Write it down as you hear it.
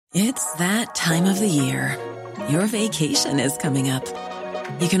It's that time of the year. Your vacation is coming up.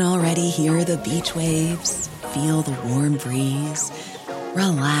 You can already hear the beach waves, feel the warm breeze,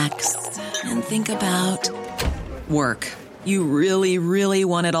 relax, and think about work. You really, really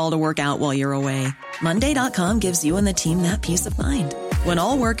want it all to work out while you're away. Monday.com gives you and the team that peace of mind. When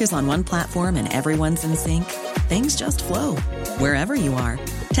all work is on one platform and everyone's in sync, things just flow. Wherever you are,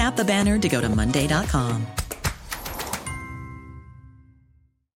 tap the banner to go to Monday.com.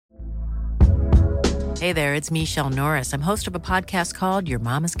 Hey there, it's Michelle Norris. I'm host of a podcast called Your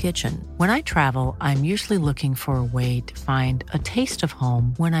Mama's Kitchen. When I travel, I'm usually looking for a way to find a taste of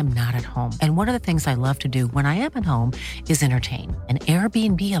home when I'm not at home. And one of the things I love to do when I am at home is entertain. And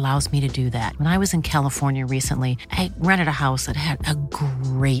Airbnb allows me to do that. When I was in California recently, I rented a house that had a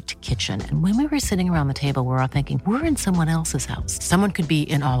great kitchen. And when we were sitting around the table, we're all thinking, we're in someone else's house. Someone could be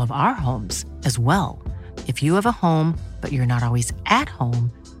in all of our homes as well. If you have a home, but you're not always at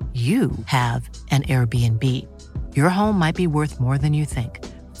home, you have an Airbnb. Your home might be worth more than you think.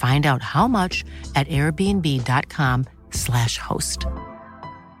 Find out how much at airbnb.com/host.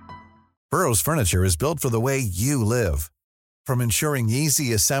 Burrow's furniture is built for the way you live. From ensuring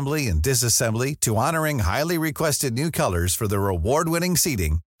easy assembly and disassembly to honoring highly requested new colors for their award-winning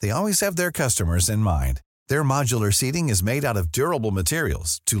seating, they always have their customers in mind. Their modular seating is made out of durable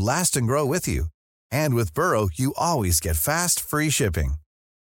materials to last and grow with you. And with Burrow, you always get fast, free shipping.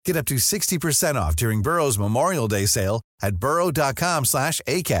 Get up to 60% off during Burrow's Memorial Day sale at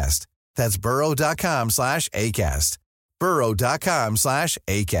burrow.com/ACAST. That's burrow.com/ACAST.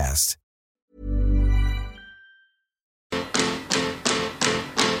 burrow.com/ACAST.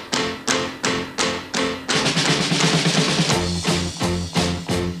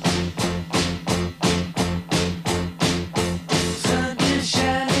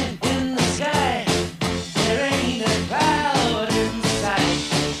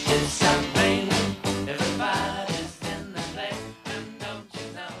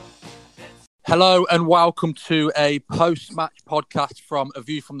 Hello and welcome to a post-match podcast from A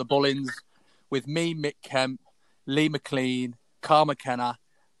View from the Bullins with me, Mick Kemp, Lee McLean, Carl McKenna,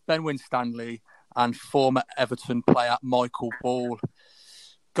 Ben Winstanley and former Everton player Michael Ball.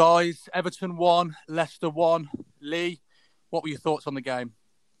 Guys, Everton won, Leicester won. Lee, what were your thoughts on the game?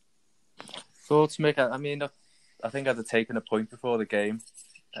 Thoughts, Mick? I think I'd have taken a point before the game.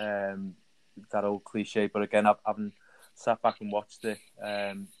 That old cliche, but again, I haven't sat back and watched it.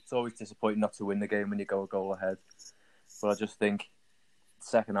 It's always disappointing not to win the game when you go a goal ahead. But I just think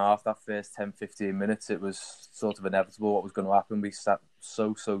second half, that first 10, 15 minutes, it was sort of inevitable what was going to happen. We sat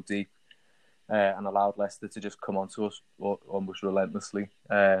so deep and allowed Leicester to just come onto us almost relentlessly.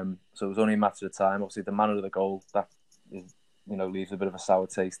 So it was only a matter of time. Obviously, the manner of the goal, that is, leaves a bit of a sour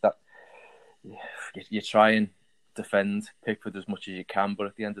taste. That you try and defend Pickford as much as you can, but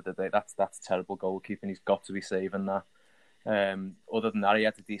at the end of the day, that's terrible goalkeeping. He's got to be saving that. Other than that, he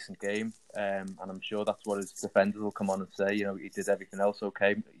had a decent game, and I'm sure that's what his defenders will come on and say. He did everything else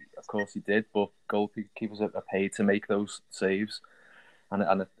okay. Of course he did, but goalkeepers are paid to make those saves,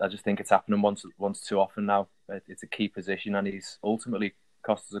 and I just think it's happening once too often now. It's a key position, and he's ultimately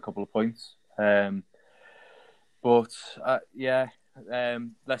cost us a couple of points. Leicester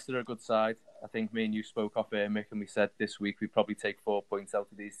are a good side. I think me and you spoke off air, Mick, and we said this week we'd probably take 4 points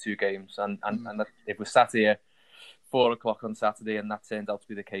out of these two games. And that, if we sat here 4 o'clock on Saturday and that turned out to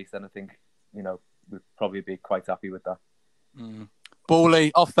be the case, then I think, we'd probably be quite happy with that.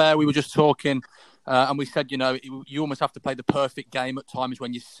 Bawley, off air, we were just talking and we said, you almost have to play the perfect game at times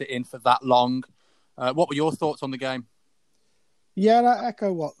when you sit in for that long. What were your thoughts on the game? Yeah, I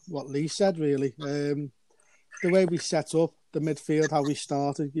echo what Lee said, really. The way we set up, the midfield, how we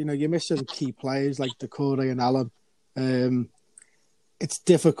started, you're missing key players like Decore and Allen. It's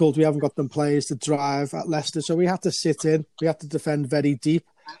difficult. We haven't got them players to drive at Leicester, so we had to sit in. We had to defend very deep.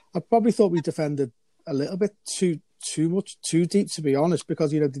 I probably thought we defended a little bit too deep, to be honest,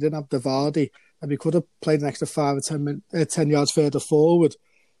 because they didn't have Vardy, and we could have played an extra 5 or 10 yards further forward.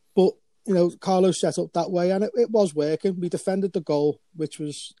 But Carlo set up that way, and it was working. We defended the goal, which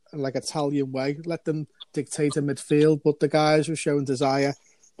was like Italian way. Let them dictate in midfield, but the guys were showing desire,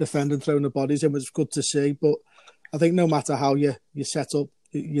 defending, throwing the bodies in, which was good to see. But I think no matter how you set up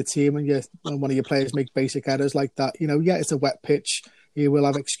your team and one of your players make basic errors like that, it's a wet pitch. You will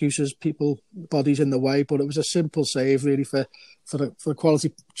have excuses, bodies in the way, but it was a simple save really for the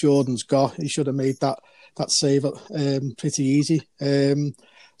quality Jordan's got. He should have made that save pretty easy.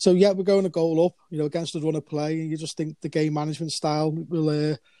 So we're going a goal up, against the run of play. You just think the game management style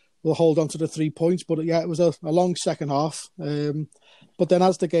will hold on to the 3 points. But it was a long second half. But But then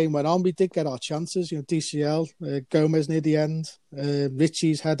as the game went on, we did get our chances. DCL, Gomez near the end,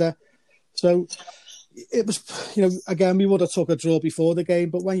 Richie's header. So it was, again, we would have took a draw before the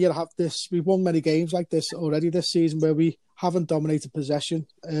game. But when you have this, we've won many games like this already this season where we haven't dominated possession.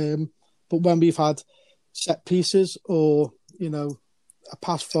 But when we've had set pieces or, a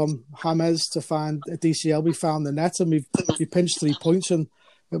pass from James to find a DCL, we found the net and we pinched 3 points. And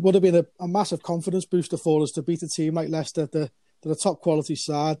it would have been a massive confidence booster for us to beat a team like Leicester. They're a top quality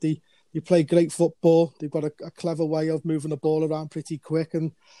side. They play great football. They've got a clever way of moving the ball around pretty quick.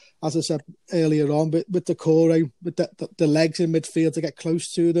 And as I said earlier on, with the core, with the legs in midfield to get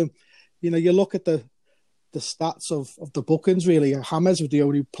close to them, you look at the stats of the bookings, really. James was the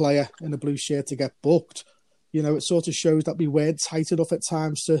only player in the blue shirt to get booked. It sort of shows that we weren't tight enough at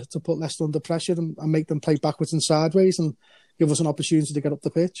times to put Leicester under pressure and make them play backwards and sideways and give us an opportunity to get up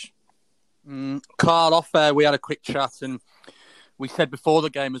the pitch. Carl, off there, we had a quick chat and we said before the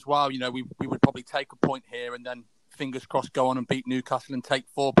game as well, we would probably take a point here and then, fingers crossed, go on and beat Newcastle and take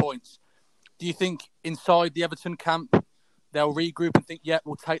 4 points. Do you think inside the Everton camp, they'll regroup and think, yeah,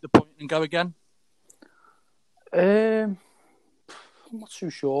 we'll take the point and go again? I'm not too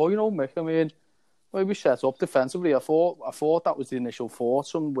sure, Mick. I mean, the way we set up defensively, I thought that was the initial thought.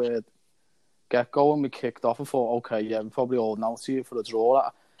 Some weird get-go and we kicked off and thought, okay, yeah, we're probably holding out to you for a draw.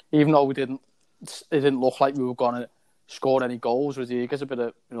 Even though it didn't look like we were going to score any goals. Rodriguez a bit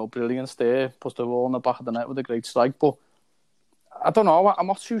of brilliance there, puts the ball in the back of the net with a great strike. But I don't know, I'm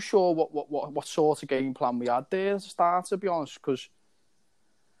not too sure what sort of game plan we had there at the start, to be honest, because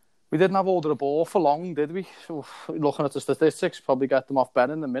we didn't have hold of the ball for long, did we? So, looking at the statistics, probably get them off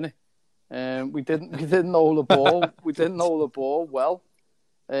better in a minute. We didn't hold the ball. We didn't hold the ball well.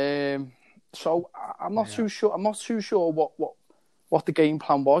 So I'm not too sure. I'm not too sure what the game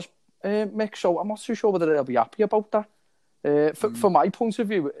plan was, Mick. So I'm not too sure whether they'll be happy about that. From my point of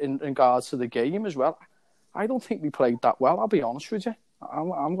view, in regards to the game as well, I don't think we played that well. I'll be honest with you.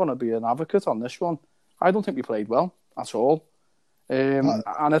 I'm going to be an advocate on this one. I don't think we played well at all. And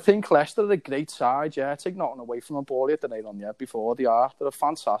I think Leicester are a great side. Yeah, take nothing away from the ball yet. They're not on yet before they are. They're a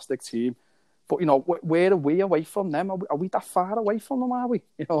fantastic team. But, where are we away from them? Are we that far away from them, are we?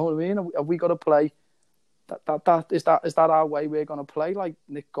 You know what I mean? Are we going to play? Is that our way we're going to play? Like,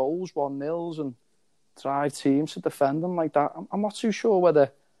 nick goals, 1-0s and drive teams to defend them like that? I'm not too sure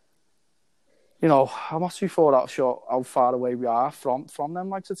whether... I'm not too sure how far away we are from them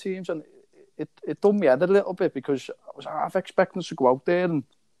like the teams. And it done me head a little bit because I was half expecting us to go out there and,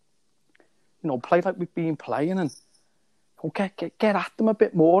 play like we've been playing and get at them a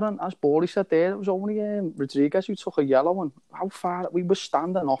bit more. And as Borley said there, it was only Rodriguez who took a yellow, and how far we were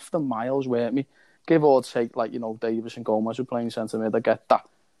standing off them miles, weren't we? Give or take, Davis and Gomez were playing centre mid. I get that,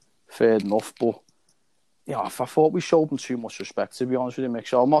 fair enough, but I thought we showed them too much respect, to be honest with you, Mick.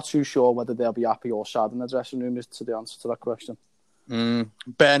 So I'm not too sure whether they'll be happy or sad in the dressing room is to the answer to that question.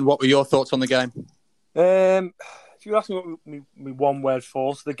 Ben, what were your thoughts on the game? If you ask me what my one-word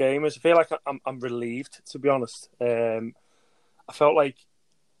thought of the game is, I feel like I'm relieved, to be honest. I felt like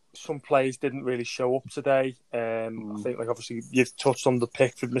some players didn't really show up today. I think, obviously, you've touched on the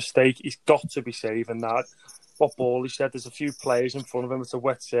Pickford mistake. He's got to be saving that. What Borley said, there's a few players in front of him. It's a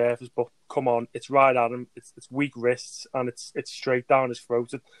wet surface, but come on, it's right at him. It's weak wrists, and it's straight down his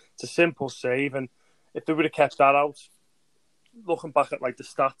throat. It's a simple save, and if they would have kept that out, looking back at the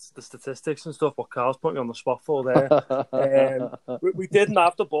stats, the statistics and stuff, what Carl's put me on the spot for there. We didn't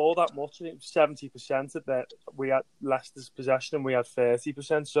have the ball that much. I think 70% of that we had Leicester's possession, and we had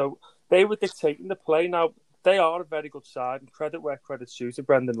 30%. So they were dictating the play. Now they are a very good side, and credit where credit's due to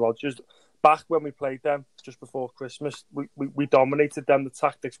Brendan Rodgers. Back when we played them just before Christmas, we dominated them. The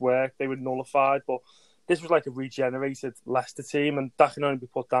tactics worked; they were nullified. But this was like a regenerated Leicester team, and that can only be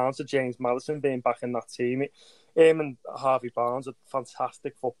put down to James Maddison being back in that team. Him and Harvey Barnes are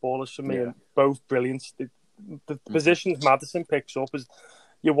fantastic footballers for me, and both brilliant. The positions Maddison picks up is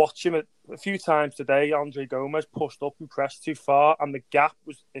you watch him a few times today. Andre Gomez pushed up and pressed too far, and the gap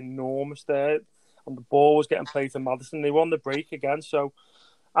was enormous there, and the ball was getting played to Maddison. They won the break again, so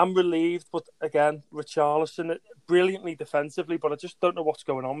I'm relieved. But again, Richarlison, brilliantly defensively, but I just don't know what's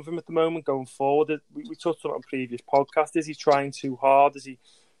going on with him at the moment going forward. We touched on it on previous podcast. Is he trying too hard? Is he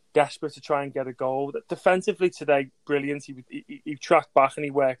desperate to try and get a goal? Defensively today, brilliant. He tracked back and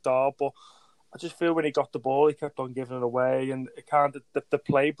he worked hard, but I just feel when he got the ball, he kept on giving it away, and it the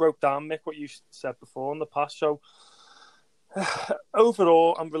play broke down, Mick, what you said before in the past. So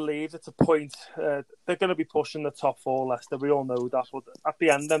overall, I'm relieved it's a point. They're going to be pushing the top four, Leicester. We all know that. But at the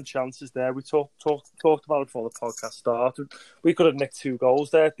end, them chances there, we talked about it before the podcast started. We could have nicked 2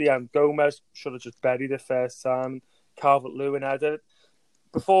 goals there at the end. Gomez should have just buried it first time. Calvert-Lewin headed it.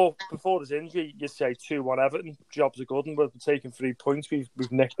 before this injury, you'd say 2-1 Everton, jobs are good, and we're taking 3 points. We've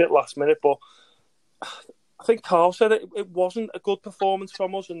nicked it last minute, but I think Carl said it wasn't a good performance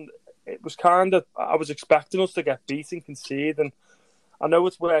from us, and it was I was expecting us to get beat and concede, and I know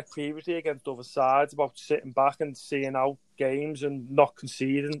it's worked previously against other sides about sitting back and seeing out games and not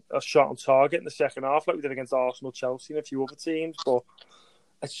conceding a shot on target in the second half like we did against Arsenal, Chelsea and a few other teams, but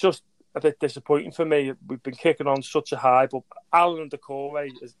it's just a bit disappointing for me. We've been kicking on such a high, but Alan and Decore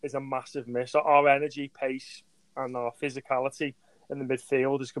is a massive miss. Our energy, pace and our physicality in the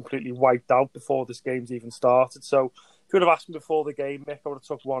midfield is completely wiped out before this game's even started. So if you would have asked me before the game, Mick, I would have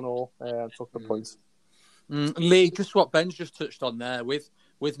took 1-1 and took the points. Lee, just what Ben's just touched on there, with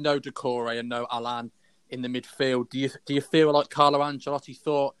no Decore and no Alan in the midfield, do you feel like Carlo Ancelotti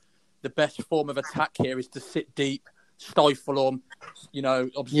thought the best form of attack here is to sit deep, stifle them,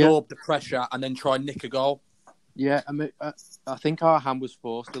 absorb the pressure, and then try and nick a goal? Yeah, I mean, I think our hand was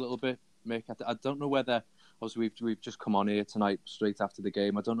forced a little bit, Mick. I don't know whether, obviously, we've just come on here tonight straight after the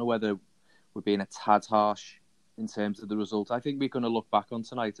game. I don't know whether we're being a tad harsh in terms of the result. I think we're going to look back on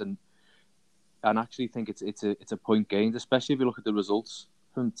tonight and actually think it's a point gained, especially if you look at the results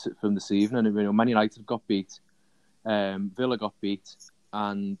from this evening. Man United got beat, Villa got beat,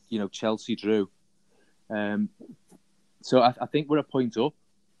 and Chelsea drew. So I think we're a point up,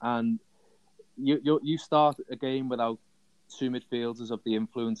 and you start a game without two midfielders of the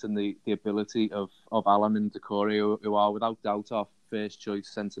influence and the ability of Alan and Decore, who are without doubt our first choice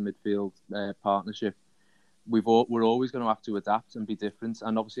centre midfield partnership. We're always going to have to adapt and be different,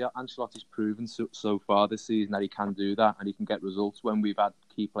 and obviously Ancelotti's proven so far this season that he can do that and he can get results when we've had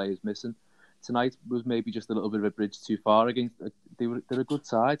key players missing. Tonight was maybe just a little bit of a bridge too far against. They're a good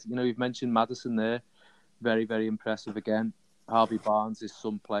side. You've mentioned Maddison there, very very impressive again. Harvey Barnes is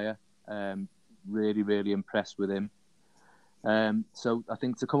some player, really really impressed with him. So I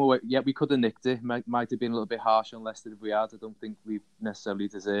think to come away, we could have nicked it. Might have been a little bit harsh on Leicester if we had. I don't think we necessarily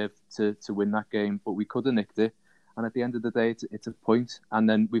deserved to win that game, but we could have nicked it. And at the end of the day, it's a point. And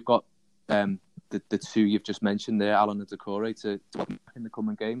then we've got the two you've just mentioned there, Alan and Decore, to in the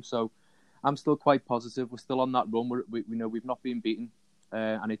coming game. So I'm still quite positive. We're still on that run. We know we've not been beaten,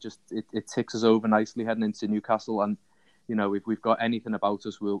 and it ticks us over nicely heading into Newcastle. And if we've got anything about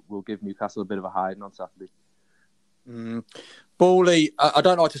us, we'll give Newcastle a bit of a hiding on Saturday. Bally, I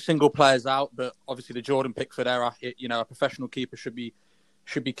don't like to single players out, but obviously the Jordan Pickford error, a professional keeper should be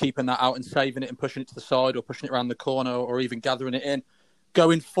keeping that out and saving it and pushing it to the side or pushing it around the corner or even gathering it in.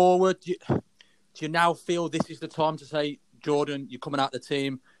 Going forward, do you now feel this is the time to say, Jordan, you're coming out the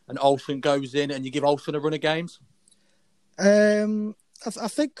team and Olsen goes in and you give Olsen a run of games? I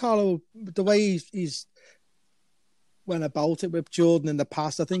think Carlo, the way he's went about it with Jordan in the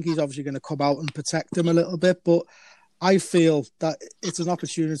past, I think he's obviously going to come out and protect him a little bit, but I feel that it's an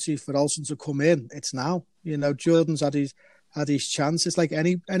opportunity for Olsen to come in. It's now. Jordan's had his chance. It's like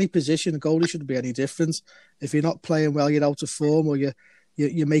any position, a goalie shouldn't be any different. If you're not playing well, you're out of form, or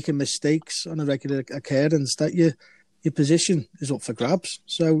you're making mistakes on a regular occurrence, that your position is up for grabs.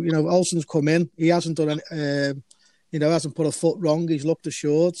 So Olsen's come in. He hasn't done any, hasn't put a foot wrong. He's looked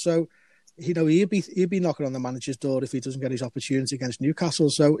assured. So he'd be knocking on the manager's door if he doesn't get his opportunity against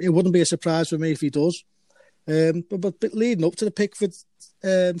Newcastle. So it wouldn't be a surprise for me if he does. But leading up to the Pickford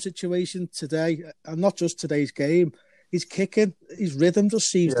situation today, and not just today's game, his kicking, his rhythm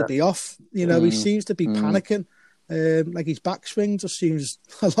just seems to be off. He seems to be panicking. Like his backswing just seems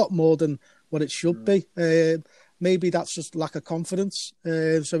a lot more than what it should be. Maybe that's just lack of confidence.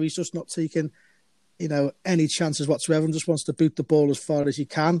 So he's just not taking, any chances whatsoever and just wants to boot the ball as far as he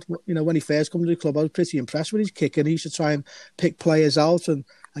can. When he first came to the club, I was pretty impressed with his kicking. He used to try and pick players out and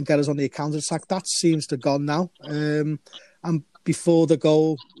get us on the counter attack. That seems to have gone now. And before the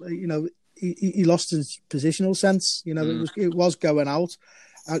goal, he lost his positional sense. It was going out.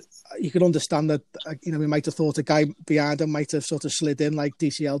 You could understand that, we might have thought a guy behind him might have sort of slid in like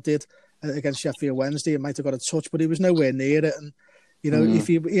DCL did against Sheffield Wednesday. It might have got a touch, but he was nowhere near it. And if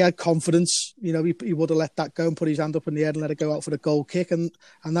he had confidence, he would have let that go and put his hand up in the air and let it go out for the goal kick, and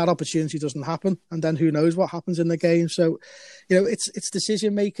that opportunity doesn't happen. And then who knows what happens in the game. So, it's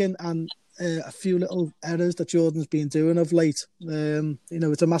decision making and a few little errors that Jordan's been doing of late.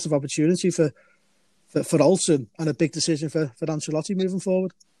 It's a massive opportunity for Olsen and a big decision for Ancelotti moving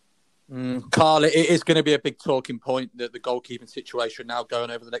forward. Carl, it is going to be a big talking point, the goalkeeping situation now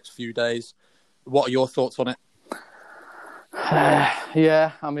going over the next few days. What are your thoughts on it?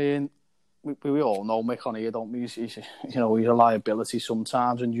 Yeah, I mean, we all know Mick on here, don't we? He's a liability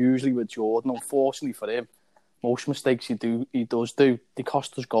sometimes, and usually with Jordan, unfortunately for him, most mistakes he does, they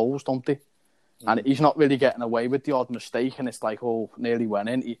cost us goals, don't they? And he's not really getting away with the odd mistake, and it's like, oh, nearly went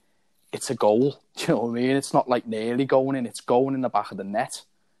in. It's a goal. Do you know what I mean? It's not like nearly going in. It's going in the back of the net.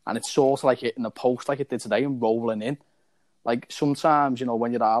 And it's sort of like hitting the post like it did today and rolling in. Like, sometimes, you know,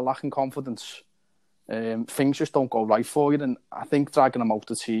 when you are lacking confidence, things just don't go right for you. And I think dragging him out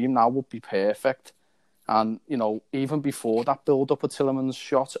the team now would be perfect. And, you know, even before that build-up of Tielemans'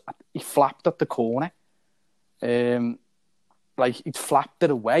 shot, he flapped at the corner. Like, he'd flapped it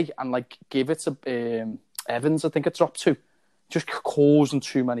away and, like, give it to Evans, I think it dropped to. Just causing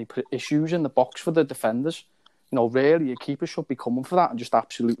too many issues in the box for the defenders. You know, really, your keeper should be coming for that and just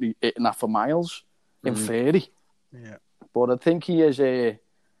absolutely hitting that for miles in theory. Yeah. But I think he's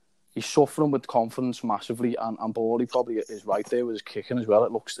suffering with confidence massively, and Borley probably is right there with his kicking as well.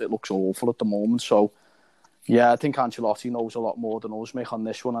 It looks awful at the moment. So, yeah, I think Ancelotti knows a lot more than us, Mick, on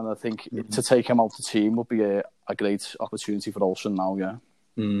this one, and I think to take him out the team would be a great opportunity for Olsen now, yeah.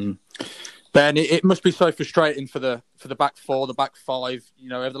 Ben, it must be so frustrating for the back four, the back five. You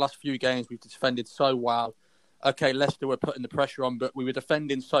know, over the last few games, we've defended so well. Okay, Leicester were putting the pressure on, but we were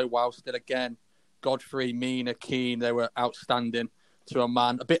defending so well still again. Godfrey, Mina, Keane, they were outstanding to a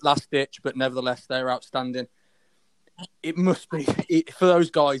man. A bit last ditch, but nevertheless, they were outstanding. It must be, for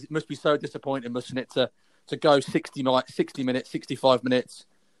those guys, it must be so disappointing, mustn't it, to go 60 minutes, 65 minutes,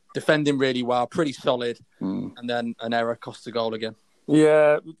 defending really well, pretty solid, and then an error costs a goal again.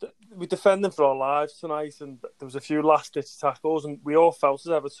 Yeah, we defended for our lives tonight, and there was a few last-ditch tackles, and we all felt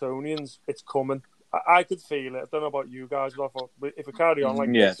as Evertonians, it's coming. I could feel it. I don't know about you guys, but I thought if we carry on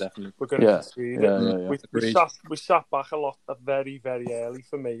like this, definitely. we're going to concede it. Yeah. We sat back a lot very, very early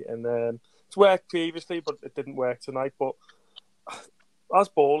for me, and it's worked previously, but it didn't work tonight. But as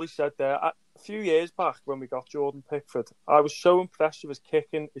Borley said there, a few years back when we got Jordan Pickford, I was so impressed with his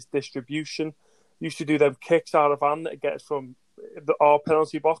kicking, his distribution. He used to do them kicks out of hand that get it from our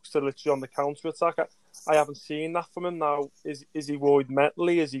penalty box to literally on the counter attack. I haven't seen that from him now. Is he worried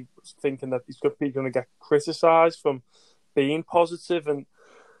mentally? Is he thinking that he's going to get criticised from being positive? And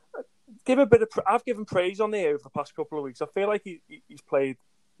give a bit of. I've given praise on here over the past couple of weeks. I feel like he's played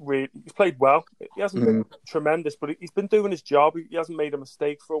well. He hasn't been tremendous, but he's been doing his job. He hasn't made a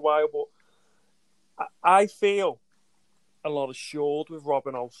mistake for a while. But I feel a lot assured with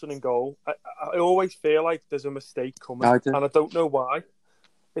Robin Olsen in goal. I always feel like there's a mistake coming, and I don't know why.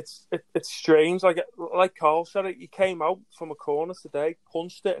 It's strange. Like Carl said, he came out from a corner today,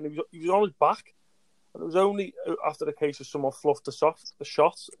 punched it, and he was on his back. And it was only after the case of someone fluffed the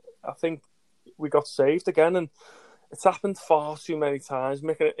shot, I think we got saved again. And it's happened far too many times,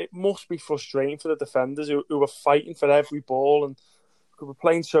 Mick. It must be frustrating for the defenders who are fighting for every ball and we're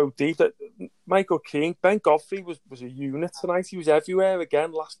playing so deep that Michael Keane, Ben Godfrey was a unit tonight. He was everywhere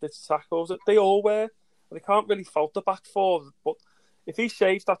again, last-ditch tackles. They all were. And they can't really fault the back four. But if he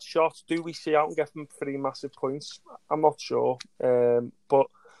saves that shot, do we see out and get him 3 massive points? I'm not sure. But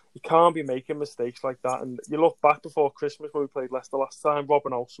he can't be making mistakes like that. And you look back before Christmas when we played Leicester last time,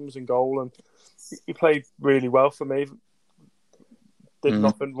 Robin Olsen was in goal and he played really well for me. Did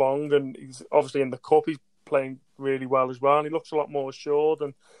nothing wrong. And he's obviously in the cup. He's playing really well as well, and he looks a lot more assured,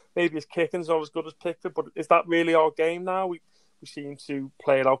 and maybe his kicking's not as good as Pickford, but is that really our game now? We seem to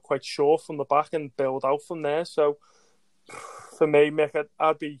play it out quite short from the back and build out from there. So for me, Mick,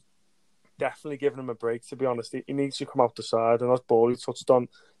 I'd be definitely giving him a break, to be honest. He needs to come out the side, and as Borley touched on,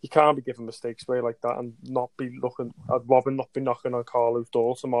 you can't be giving mistakes away like that and not be looking at Robin, not be knocking on Carlo's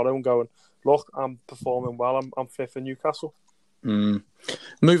door tomorrow and going, look, I'm performing well, I'm fifth in Newcastle.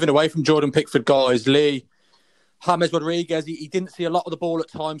 Moving away from Jordan Pickford, guys, Lee, James Rodriguez, he didn't see a lot of the ball at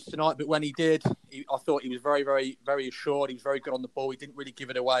times tonight, but when he did, I thought he was very, very, very assured. He was very good on the ball. He didn't really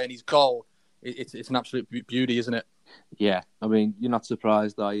give it away, and his goal, it's an absolute beauty, isn't it? Yeah, I mean, you're not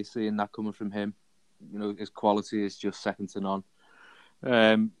surprised, are you, seeing that coming from him? You know, his quality is just second to none.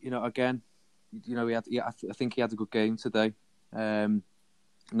 Again, I think he had a good game today.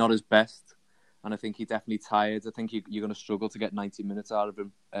 Not his best, and I think he's definitely tired. I think you're going to struggle to get 90 minutes out of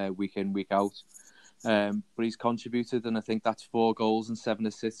him week in, week out. But he's contributed, and I think that's 4 goals and 7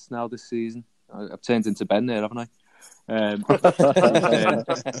 assists now this season. I've turned into Ben there, haven't I?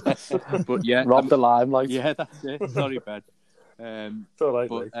 But yeah, rob the limelight. Yeah, that's it. Sorry, Ben. It's all right,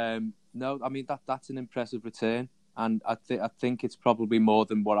 but no, I mean that's an impressive return, and I think it's probably more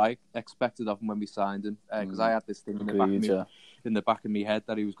than what I expected of him when we signed him, because I had this thing in the back of my head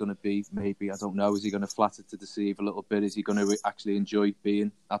that he was going to be, maybe, I don't know, is he going to flatter to deceive a little bit? Is he going to actually enjoy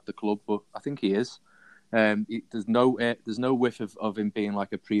being at the club? But I think he is. There's no whiff of him being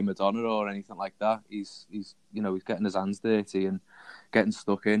like a prima donna or anything like that. He's getting his hands dirty and getting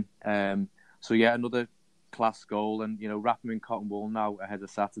stuck in. So yeah, another class goal, and wrap him in cotton wool now ahead of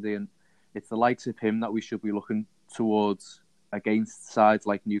Saturday. And it's the likes of him that we should be looking towards against sides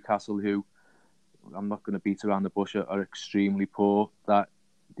like Newcastle, who I'm not going to beat around the bush, are extremely poor. That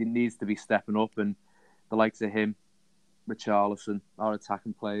he needs to be stepping up, and the likes of him, Richarlison, our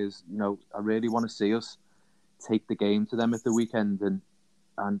attacking players. I really want to see us take the game to them at the weekend, and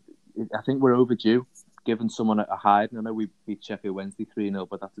I think we're overdue giving someone a hide. And I know we beat Sheffield Wednesday 3-0,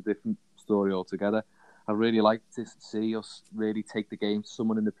 but that's a different story altogether. I really like to see us really take the game to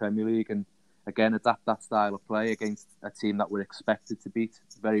someone in the Premier League and, again, adapt that style of play against a team that we're expected to beat.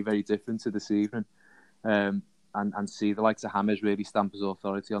 Very, very different to this evening. And see the likes of James really stamp his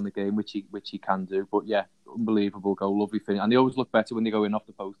authority on the game, which he can do. But, yeah, unbelievable goal, lovely finish. And they always look better when they go in off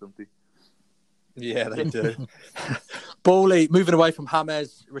the post, don't they? Yeah, they do. Bawley, moving away from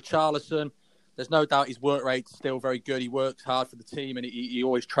James, Richarlison, there's no doubt his work rate's still very good. He works hard for the team and he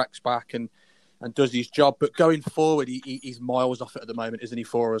always tracks back and does his job. But going forward, he's miles off it at the moment, isn't he,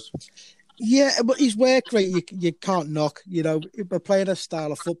 for us? Yeah, but his work rate, you can't knock. We're playing a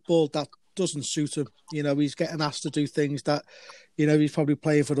style of football that doesn't suit him. He's getting asked to do things that, he's probably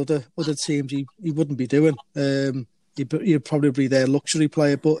playing for other teams he wouldn't be doing. He'd probably be their luxury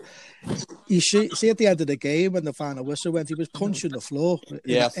player, but you see at the end of the game when the final whistle went, he was punching the floor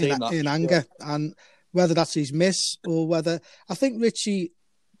in anger. Yeah. And whether that's his miss or whether... I think Richie,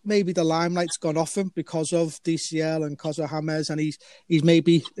 maybe the limelight's gone off him because of DCL and because of James, and he's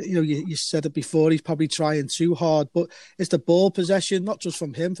maybe, you said it before, he's probably trying too hard, but it's the ball possession, not just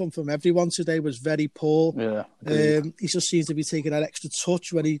from him, from everyone today was very poor. Yeah, he just seems to be taking that extra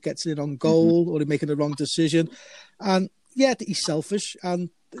touch when he gets in on goal or he's making the wrong decision. And yeah, he's selfish,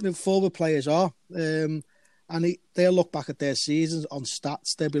 and forward players are. And they'll look back at their seasons on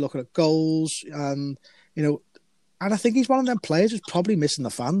stats, they'll be looking at goals, and, and I think he's one of them players who's probably missing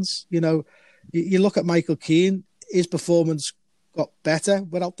the fans. You look at Michael Keane, his performance got better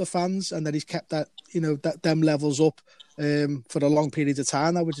without the fans, and then he's kept that, them levels up for a long period of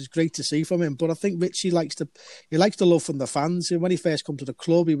time now, which is great to see from him. But I think Richie likes the love from the fans. And when he first come to the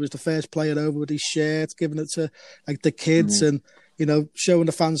club, he was the first player over with his shirt, giving it to like the kids and, showing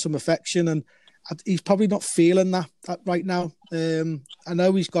the fans some affection. And he's probably not feeling that right now. I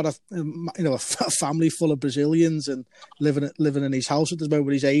know he's got a family full of Brazilians and living in his house at the moment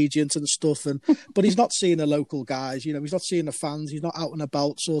with his agent and stuff. But he's not seeing the local guys. He's not seeing the fans. He's not out and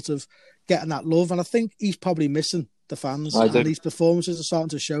about, sort of getting that love. And I think he's probably missing the fans. And his performances are starting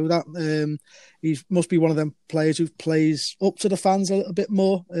to show that. He must be one of them players who plays up to the fans a little bit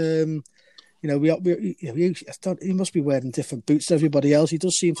more. He must be wearing different boots to everybody else. He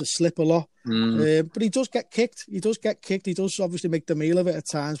does seem to slip a lot, but he does get kicked. He does obviously make the meal of it at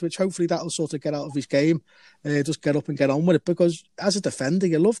times, which hopefully that'll sort of get out of his game. Just get up and get on with it, because as a defender,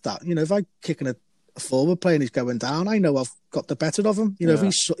 you love that. If I'm kicking a forward player and he's going down, I know I've got the better of him.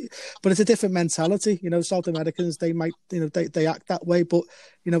 But it's a different mentality. South Americans, they might, they act that way, but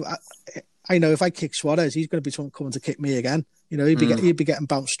I know if I kick Suarez, he's going to be coming to kick me again. He'd be getting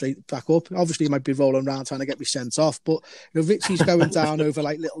bounced straight back up. Obviously, he might be rolling around trying to get me sent off, but Richie's going down over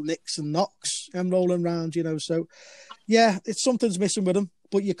like little nicks and knocks and rolling around. So yeah, it's something's missing with him.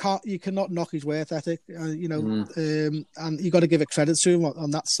 But you cannot knock his work ethic. And you got to give it credit to him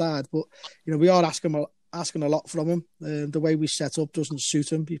on that side. But we are asking a lot from him. The way we set up doesn't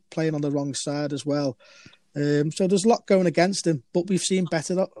suit him. He's playing on the wrong side as well. So there's a lot going against him, but we've seen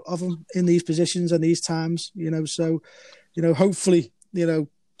better of him in these positions and these times. So. Hopefully, a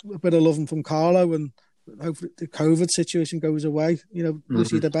bit of loving from Carlo, and hopefully the COVID situation goes away. We'll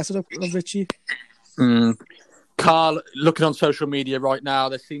see the better of Richie. Carl, looking on social media right now,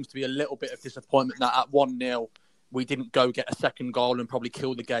 there seems to be a little bit of disappointment that at 1-0, we didn't go get a second goal and probably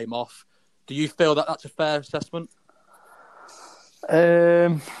kill the game off. Do you feel that that's a fair assessment?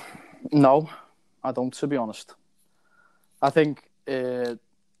 No, I don't, to be honest. I think...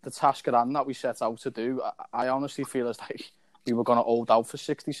 the task at hand that we set out to do, I honestly feel as like we were going to hold out for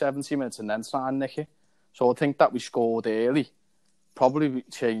 60, 70 minutes and then sign Nicky. So I think that we scored early probably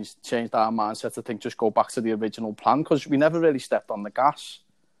changed our mindset to think just go back to the original plan, because we never really stepped on the gas.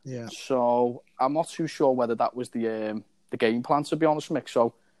 Yeah. So I'm not too sure whether that was the game plan, to be honest, Mick.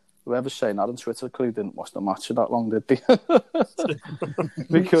 So whoever's saying that on Twitter clearly didn't watch the match for that long, did they?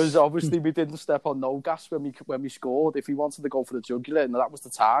 Because obviously we didn't step on no gas when we scored. If we wanted to go for the jugular, and that was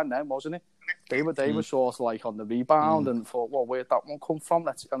the time then, wasn't it? They were sort of like on the rebound and thought, well, where'd that one come from?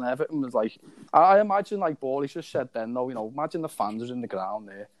 And Everton was like, I imagine, like Borley just said then, though, imagine the fans was in the ground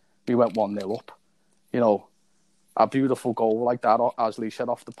there. We went 1-0 up. A beautiful goal like that, as Lee said,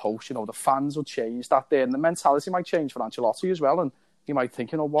 off the post. The fans will change that day, and the mentality might change for Ancelotti as well. And you might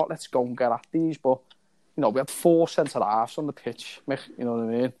think, what, let's go and get at these. But, we had 4 centre-halves on the pitch, Mick, you know what I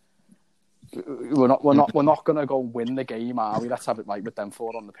mean? we're not going to go and win the game, are we? Let's have it right with them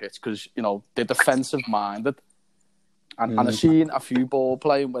four on the pitch because they're defensive minded. And I've seen a few ball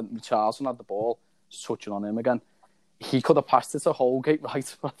playing when Charleston had the ball, touching on him again. He could have passed it to Holgate,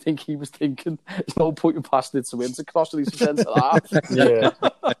 right? I think he was thinking, there's no point in passing it to him to cross it, he's a centre half. Yeah.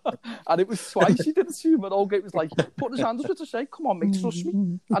 And it was twice he did it to him, and Holgate was like, putting his hand up to say, come on, mate, trust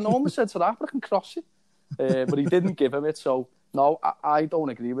me. I know I'm a centre half, but I can cross it. But he didn't give him it, so no, I don't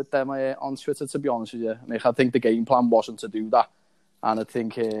agree with them on Twitter, to be honest with you. I think the game plan wasn't to do that. And I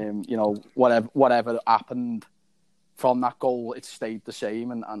think, whatever happened from that goal, it stayed the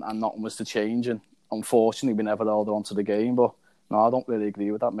same and nothing was to change. And unfortunately, we never held on to the game. But no, I don't really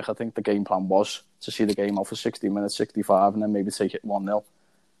agree with that, Mick. I think the game plan was to see the game out for 60 minutes, 65, and then maybe take it 1-0.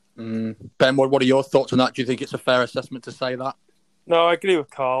 Ben, what are your thoughts on that? Do you think it's a fair assessment to say that? No, I agree with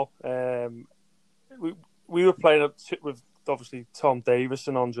Carl. We were playing with obviously Tom Davis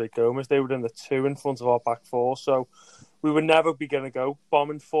and Andre Gomez. They were in the two in front of our back four, so we would never be going to go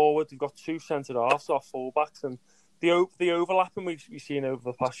bombing forward. We've got two centre halves, our full-backs, and the overlapping we've seen over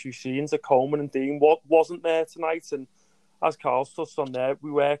the past few seasons of Coleman and Dean wasn't there tonight. And as Carl touched on there, we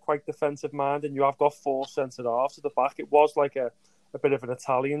were quite defensive minded, and you have got four centre halves at the back. It was like a bit of an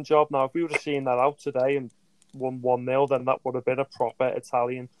Italian job. Now, if we would have seen that out today and won 1-0, then that would have been a proper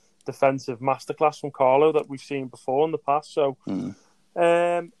Italian defensive masterclass from Carlo that we've seen before in the past. So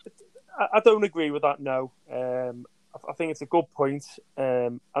I don't agree with that, no. I think it's a good point.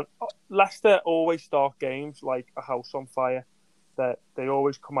 And Leicester always start games like a house on fire. That they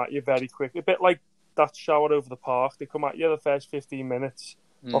always come at you very quick. A bit like that shower over the park. They come at you the first 15 minutes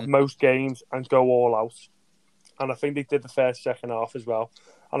of most games and go all out. And I think they did the first second half as well.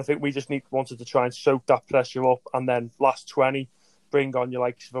 And I think we just wanted to try and soak that pressure up, and then last 20, bring on your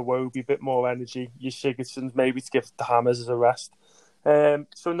likes of Iwobi, a bit more energy, your Sigurdssons, maybe to give the Hammers as a rest.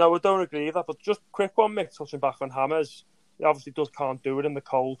 So no, I don't agree with that. But just quick one, Mick, touching back on Hammers. He obviously can't do it in the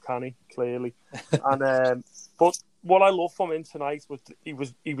cold, can he? Clearly. And but what I love from him tonight was he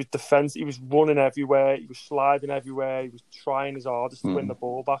was defense. He was running everywhere. He was sliding everywhere. He was trying his hardest to win the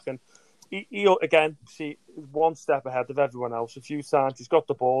ball back. And he again, see, one step ahead of everyone else. A few times he's got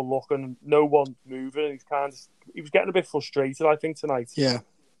the ball looking, no one moving. He was getting a bit frustrated, I think, tonight. Yeah.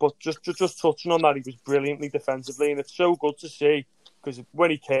 But just touching on that, he was brilliantly defensively, and it's so good to see, because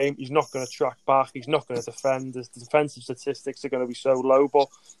when he came, he's not going to track back, he's not going to defend. His defensive statistics are going to be so low, but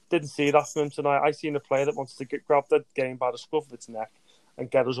didn't see that from him tonight. I seen a player that wanted to grab the game by the scruff of its neck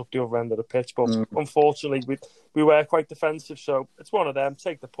and get us up the other end of the pitch. But unfortunately, we were quite defensive, so it's one of them.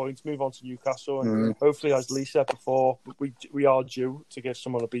 Take the points, move on to Newcastle, and hopefully, as Lee said before, we are due to give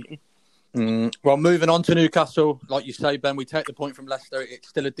someone a beating. Well, moving on to Newcastle, like you say, Ben, we take the point from Leicester. It's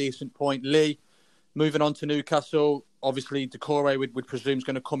still a decent point. Lee, moving on to Newcastle, obviously Decore would presume is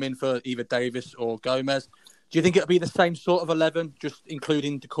going to come in for either Davis or Gomez. Do you think it'll be the same sort of 11, just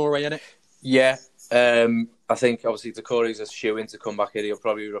including Decore in it? Yeah, I think obviously Decore's a shoe-in to come back in. He'll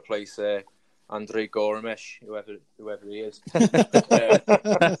probably replace Andrei Goremesh, whoever he is. In fact,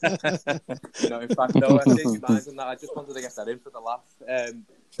 no, I changed my mind on that. I just wanted to get that in for the laugh.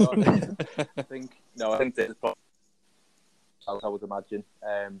 I think this is probably I would imagine.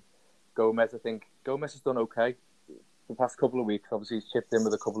 Gomez, I think Gomez has done okay the past couple of weeks. Obviously, he's chipped in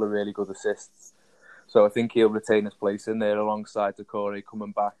with a couple of really good assists, so I think he'll retain his place in there alongside Decore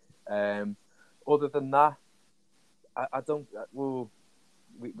coming back. Other than that, I don't.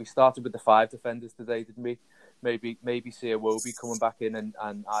 We started with the 5 defenders today, didn't we? Maybe see Iwobi coming back in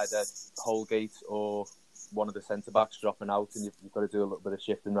and either Holgate or one of the centre backs dropping out, and you've got to do a little bit of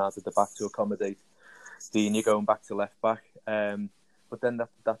shifting around at the back to accommodate Dean. You're going back to left back. But then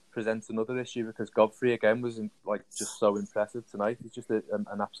that presents another issue, because Godfrey again was just so impressive tonight. He's just an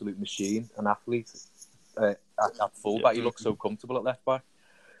absolute machine, an athlete at full-back. He looks so comfortable at left back.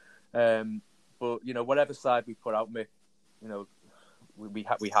 But whatever side we put out, Mick, we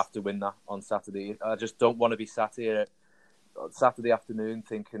have to win that on Saturday. I just don't want to be sat here on Saturday afternoon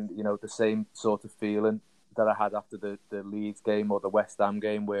thinking the same sort of feeling that I had after the Leeds game or the West Ham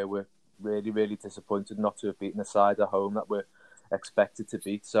game, where we're really, really disappointed not to have beaten a side at home that we're expected to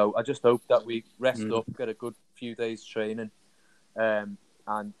beat. So I just hope that we rest up, get a good few days training, and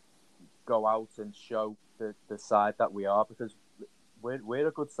go out and show the side that we are, because we're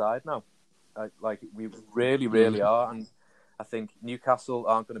a good side now. We really, really are. And I think Newcastle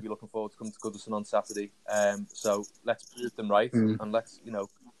aren't going to be looking forward to coming to Goodison on Saturday. So let's prove them right, and let's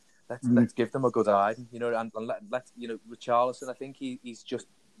give them a good eye. And let's Richarlison, I think he's just,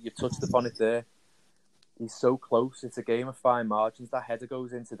 you touched upon it there. He's so close. It's a game of fine margins. That header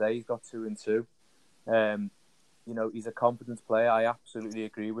goes in today. He's got 2 and 2. he's a confidence player. I absolutely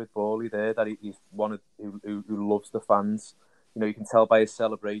agree with Bowley there that he's one who loves the fans. You can tell by his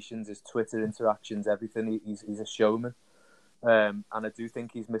celebrations, his Twitter interactions, everything. He's a showman. And I do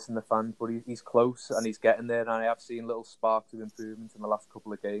think he's missing the fans, but he's close and he's getting there. And I have seen little sparks of improvement in the last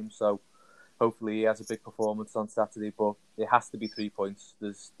couple of games. So hopefully he has a big performance on Saturday. But it has to be 3 points.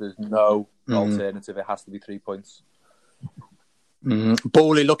 There's no alternative. It has to be 3 points.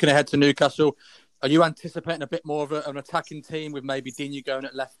 Bowley, looking ahead to Newcastle, are you anticipating a bit more of an attacking team with maybe Digne going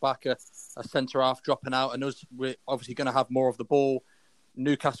at left back, a centre half dropping out, and us? We're obviously going to have more of the ball.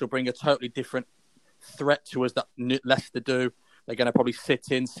 Newcastle bring a totally different threat to us that Leicester do. They're going to probably sit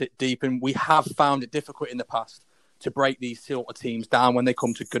deep, and we have found it difficult in the past to break these sort of teams down when they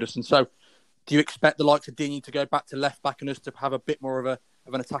come to Goodison. So, do you expect the likes of Digne to go back to left back and us to have a bit more of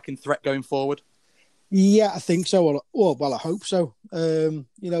an attacking threat going forward? Yeah, I think so. Well, I hope so.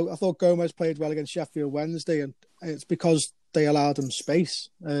 I thought Gomez played well against Sheffield Wednesday, and it's because they allowed him space.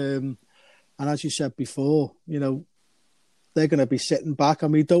 And as you said before, they're going to be sitting back,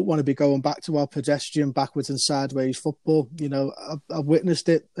 and we don't want to be going back to our pedestrian backwards and sideways football. I've witnessed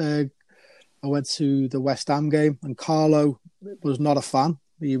it. I went to the West Ham game, and Carlo was not a fan.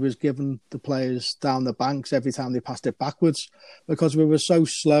 He was giving the players down the banks every time they passed it backwards because we were so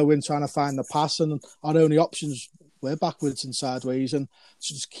slow in trying to find the pass, and our only options were backwards and sideways and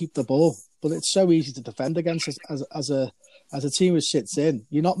to just keep the ball. But it's so easy to defend against as a team who sits in.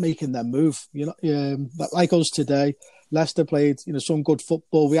 You're not making them move. You're not like us today. Leicester played some good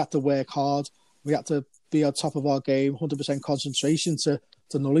football. We had to work hard. We had to be on top of our game, 100% concentration to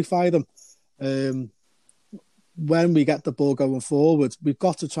nullify them. When we get the ball going forward, we've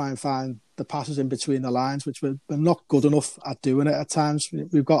got to try and find the passes in between the lines, which we're not good enough at doing it at times.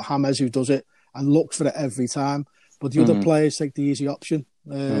 We've got James who does it and looks for it every time, but the other players take the easy option.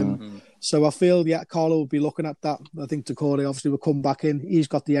 So I feel, Carlo will be looking at that. I think Decore obviously will come back in. He's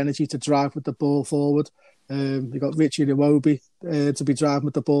got the energy to drive with the ball forward. You've got Richie Iwobi to be driving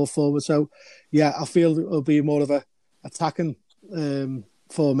with the ball forward. So, I feel it'll be more of a attacking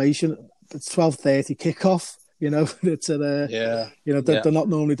formation. It's 12:30 kickoff. It's they're not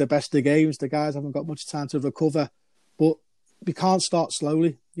normally the best of games. The guys haven't got much time to recover, but we can't start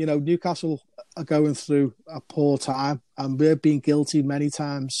slowly. Newcastle are going through a poor time, and we've been guilty many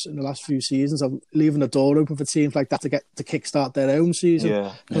times in the last few seasons of leaving the door open for teams like that to kickstart their own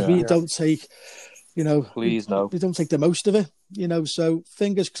season. Because we don't take, Please, no. We don't take the most of it. So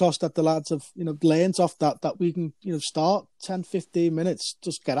fingers crossed that the lads have, learned off that we can, start 10, 15 minutes,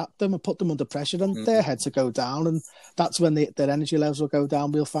 just get at them and put them under pressure, and their heads will go down, and that's when their energy levels will go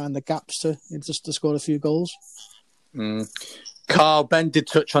down. We'll find the gaps to score a few goals. Carl, Ben did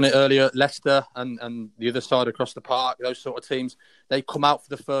touch on it earlier. Leicester and the other side across the park, those sort of teams, they come out for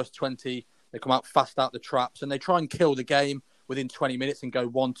the first 20, they come out fast out the traps, and they try and kill the game within 20 minutes and go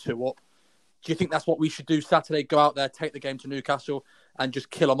 1-2 up. Do you think that's what we should do Saturday? Go out there, take the game to Newcastle, and just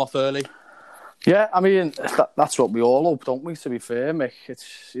kill them off early? Yeah, I mean that's what we all hope, don't we? To be fair, Mick,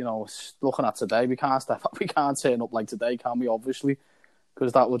 it's looking at today, we can't step up, we can't turn up like today, can we? Obviously,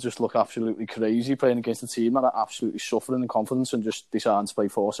 because that would just look absolutely crazy playing against a team that are absolutely suffering in confidence and just deciding to play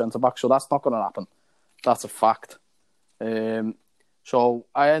 4 centre backs. So that's not going to happen. That's a fact. So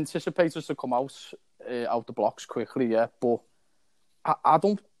I anticipate us to come out the blocks quickly, but I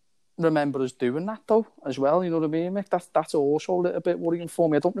don't remember us doing that though as well, you know what I mean, Mick? That's also a little bit worrying for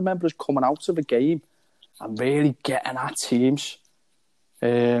me. I don't remember us coming out of the game and really getting at teams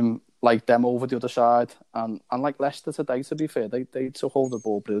like them over the other side, and like Leicester today, to be fair, they took hold of the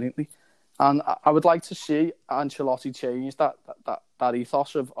ball brilliantly, and I would like to see Ancelotti change that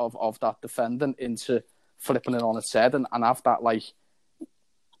ethos of that defending into flipping it on its head and have that, like,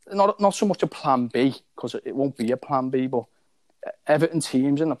 not so much a plan B, because it won't be a plan B, but Everton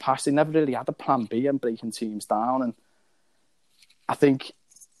teams in the past, they never really had a plan B and breaking teams down. And I think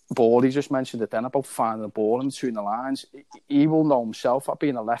Bowley just mentioned it then about finding the ball in between the lines. He will know himself at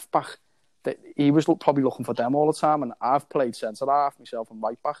being a left back that he was probably looking for them all the time. And I've played centre half myself and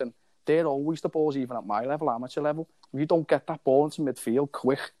right back, and they're always the balls, even at my level, amateur level. If you don't get that ball into midfield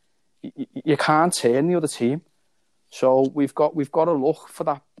quick, you can't turn the other team. So we've got to look for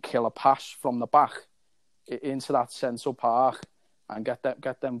that killer pass from the back into that central park and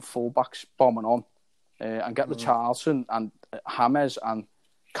get them full-backs bombing on, and get the Charlton and James and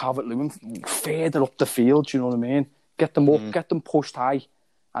Calvert-Lewin further up the field, do you know what I mean? Get them up, get them pushed high,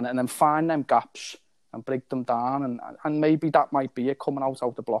 and then find them gaps and break them down, and maybe that might be it, coming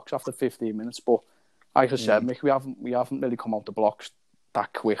out the blocks after 15 minutes. But like I said, Mick, we haven't really come out the blocks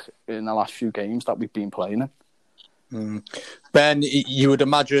that quick in the last few games that we've been playing in. Ben, you would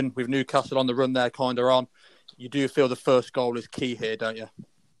imagine with Newcastle on the run there, kind of on, you do feel the first goal is key here, don't you?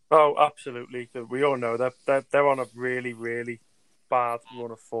 Oh, absolutely. We all know that they're on a really, really bad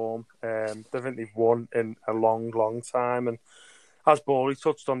run of form. I think they've won in a long, long time. And as Bawley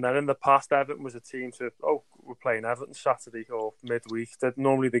touched on then, in the past, Everton was a team we're playing Everton Saturday or midweek. They're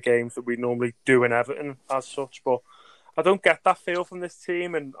normally the games that we normally do in Everton as such. But I don't get that feel from this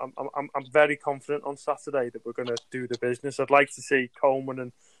team, and I'm very confident on Saturday that we're going to do the business. I'd like to see Coleman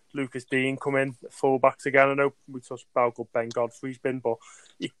and Lucas Dean come in full-backs again. I know we touched about how good Ben Godfrey's been, but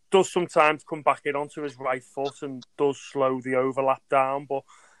he does sometimes come back in onto his right foot and does slow the overlap down. But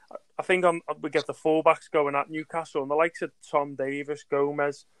I think we get the full-backs going at Newcastle, and the likes of Tom Davis,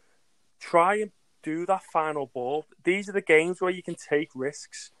 Gomez, try and do that final ball. These are the games where you can take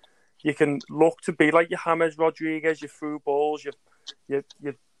risks. You can look to be like your James Rodriguez, your through balls, your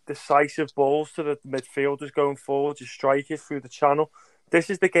decisive balls to the midfielders going forward, your strikers through the channel. This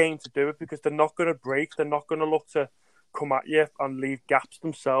is the game to do it because they're not going to break. They're not going to look to come at you and leave gaps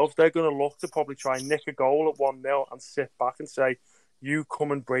themselves. They're going to look to probably try and nick a goal at 1-0 and sit back and say, you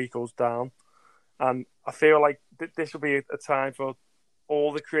come and break us down. And I feel like this will be a time for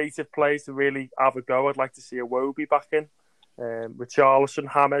all the creative players to really have a go. I'd like to see Iwobi back in. Richarlison,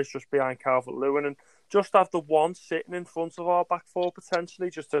 James just behind Calvert-Lewin, and just have the one sitting in front of our back four potentially,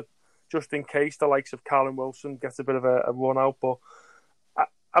 just in case the likes of Callum Wilson gets a bit of a run out. But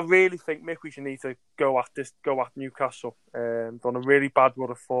I really think, Mick, we should need to go at Newcastle. Done a really bad run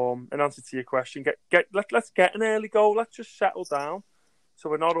of form. In answer to your question, let's get an early goal. Let's just settle down. So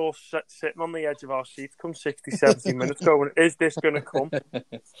we're not all sitting on the edge of our seats come 60, 70 minutes going, is this going to come?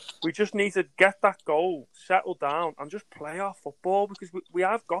 We just need to get that goal, settle down, and just play our football because we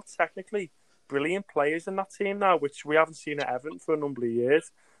have got technically brilliant players in that team now, which we haven't seen at Everton for a number of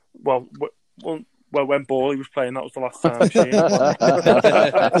years. Well, when Bawley was playing, that was the last time I've seen him.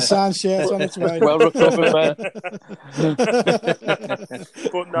 The sand shirt's on its way. Well recovered, man.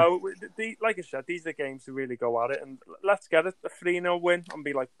 But no, like I said, these are the games to really go at it. And let's get a 3-0 win and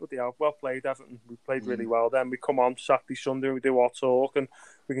be like, bloody hell, well played, Everton. We played really well then. We come on Saturday, Sunday, and we do our talk and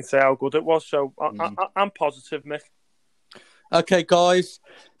we can say how good it was. So I'm positive, Mick. Okay, guys.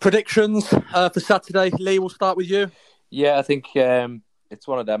 Predictions for Saturday. Lee, we'll start with you. Yeah, I think it's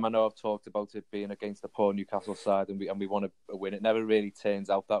one of them. I know I've talked about it being against the poor Newcastle side and we want to win. It never really turns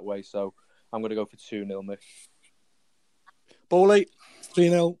out that way. So I'm going to go for 2-0, Mick. Bawley.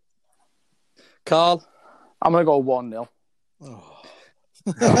 3-0. Carl. I'm going to go 1-0. Oh.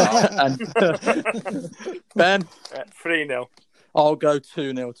 And Ben. 3-0. I'll go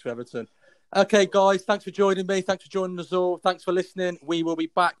 2-0 to Everton. Okay, guys, thanks for joining me. Thanks for joining us all. Thanks for listening. We will be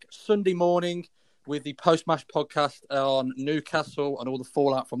back Sunday morning with the post-match podcast on Newcastle and all the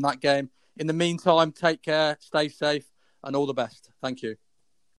fallout from that game. In the meantime, take care, stay safe, and all the best. Thank you.